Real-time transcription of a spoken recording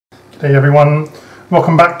Hey everyone,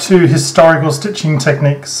 welcome back to Historical Stitching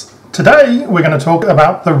Techniques. Today we're going to talk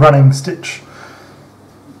about the running stitch.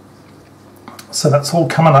 So that's all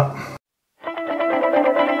coming up.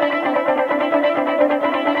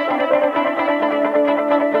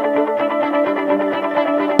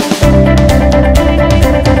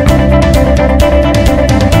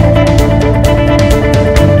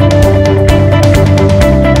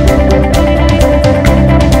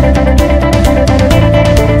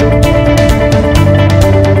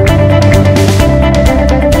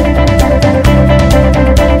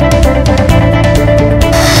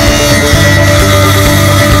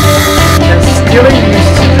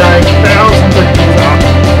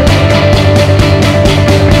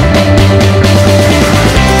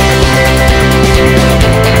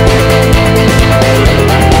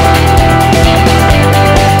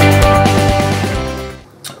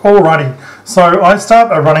 Alrighty, so I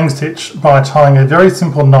start a running stitch by tying a very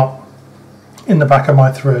simple knot in the back of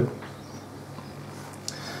my thread.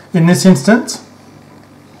 In this instance,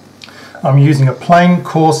 I'm using a plain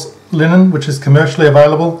coarse linen which is commercially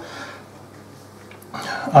available.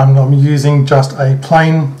 I'm using just a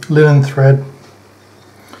plain linen thread.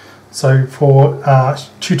 So for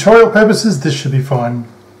tutorial purposes this should be fine.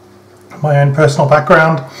 My own personal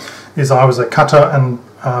background is I was a cutter and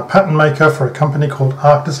pattern maker for a company called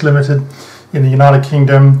Arctis Limited in the United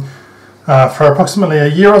Kingdom for approximately a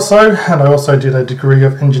year or so, and I also did a degree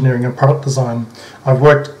of engineering and product design. I've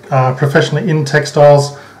worked professionally in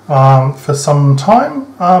textiles for some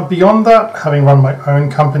time beyond that, having run my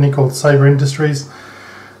own company called Sabre Industries,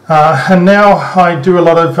 and now I do a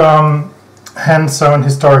lot of hand sewn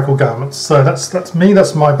historical garments. So that's me,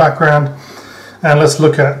 that's my background, and let's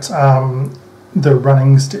look at the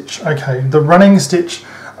running stitch. Okay, the running stitch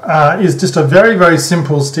is just a very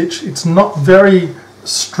simple stitch. It's not very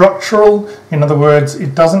structural. In other words,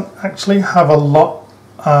 it doesn't actually have a lot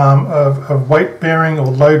of weight bearing or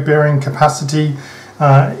load bearing capacity,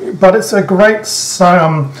 but it's a great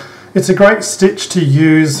stitch to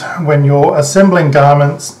use when you're assembling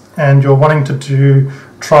garments and you're wanting to do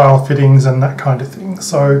trial fittings and that kind of thing.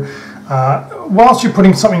 So whilst you're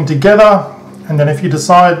putting something together, and then if you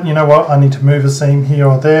decide, you know what, I need to move a seam here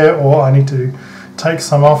or there, or I need to take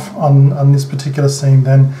some off on this particular seam,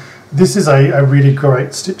 then this is a really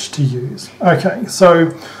great stitch to use. Okay,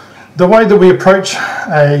 so the way that we approach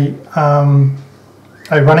a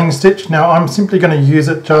running stitch, now I'm simply going to use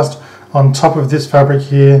it just on top of this fabric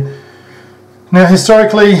here. Now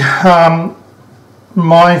historically,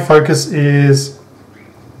 my focus is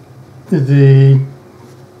the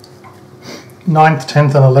 9th,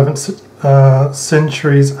 10th and 11th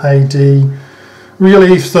centuries AD,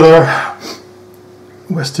 really sort of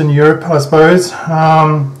Western Europe, I suppose,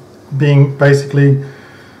 being basically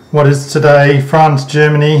what is today France,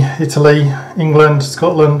 Germany, Italy, England,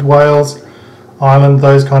 Scotland, Wales, Ireland,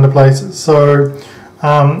 those kind of places. So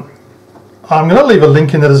I'm going to leave a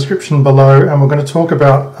link in the description below, and we're going to talk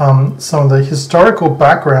about some of the historical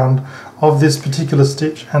background of this particular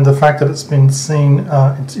stitch and the fact that it's been seen,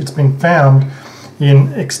 it's been found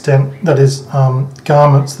in extent, that is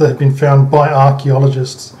garments that have been found by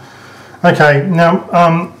archaeologists. Okay, now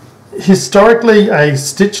historically a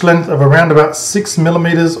stitch length of around about 6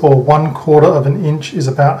 millimeters or 1/4 of an inch is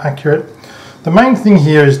about accurate. The main thing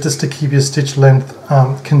here is just to keep your stitch length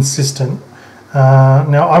consistent.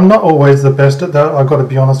 Now I'm not always the best at that, I've got to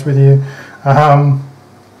be honest with you,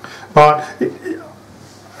 but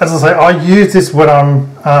as I say, I use this when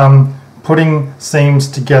I'm putting seams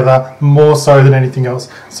together more so than anything else.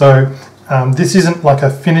 So this isn't like a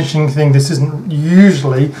finishing thing, this isn't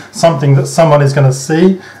usually something that someone is going to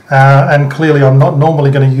see, and clearly I'm not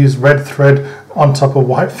normally going to use red thread on top of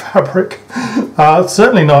white fabric.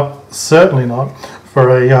 Certainly not for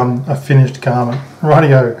a finished garment.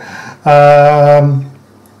 Rightio.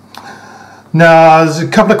 Now there's a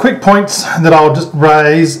couple of quick points that I'll just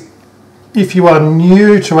raise. If you are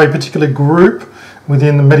new to a particular group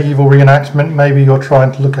within the medieval reenactment, maybe you're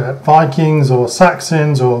trying to look at Vikings or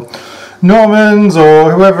Saxons or Normans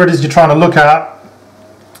or whoever it is you're trying to look at,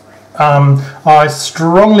 I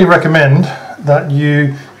strongly recommend that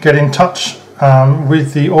you get in touch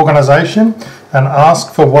with the organisation and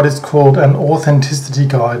ask for what is called an authenticity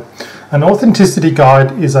guide. An authenticity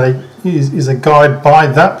guide is a guide by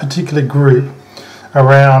that particular group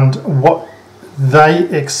around what they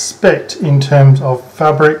expect in terms of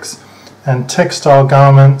fabrics and textile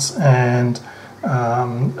garments and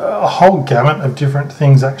a whole gamut of different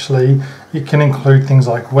things. Actually, it can include things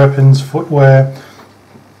like weapons, footwear,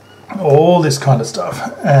 all this kind of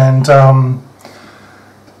stuff. And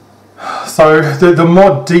so the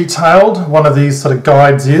more detailed one of these sort of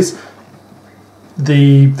guides is,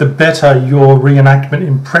 the better your reenactment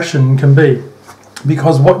impression can be,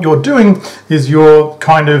 because what you're doing is you're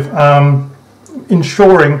kind of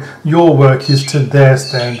ensuring your work is to their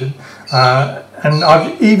standard. And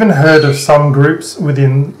I've even heard of some groups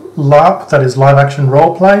within LARP, that is live action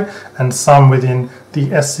role play, and some within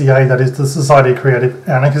the SCA, that is the Society of Creative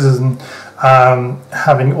Anarchism,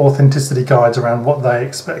 having authenticity guides around what they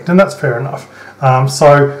expect, and that's fair enough.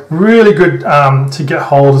 So really good to get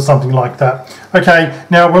hold of something like that. Okay,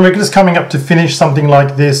 now when we're just coming up to finish something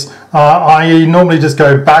like this, I normally just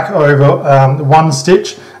go back over one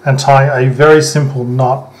stitch and tie a very simple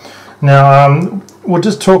knot. Now we'll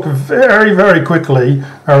just talk very quickly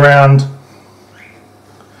around,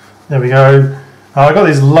 there we go. I got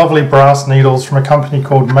these lovely brass needles from a company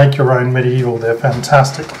called Make Your Own Medieval. They're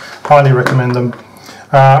fantastic, highly recommend them.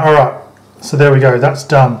 All right, so there we go, that's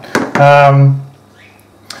done.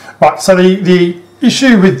 Right, so the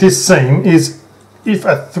issue with this seam is if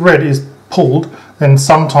a thread is pulled, then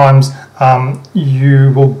sometimes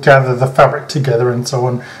you will gather the fabric together and so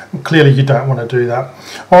on. Clearly you don't want to do that.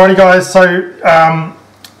 Alrighty guys, so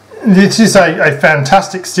this is a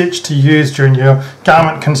fantastic stitch to use during your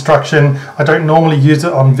garment construction. I don't normally use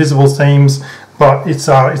it on visible seams, but it's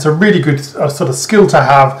a really good sort of skill to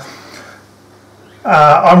have.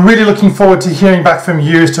 I'm really looking forward to hearing back from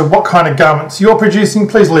you as to what kind of garments you're producing.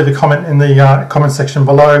 Please leave a comment in the comment section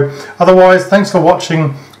below. Otherwise, thanks for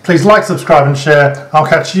watching. Please like, subscribe and share. I'll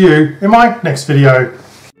catch you in my next video.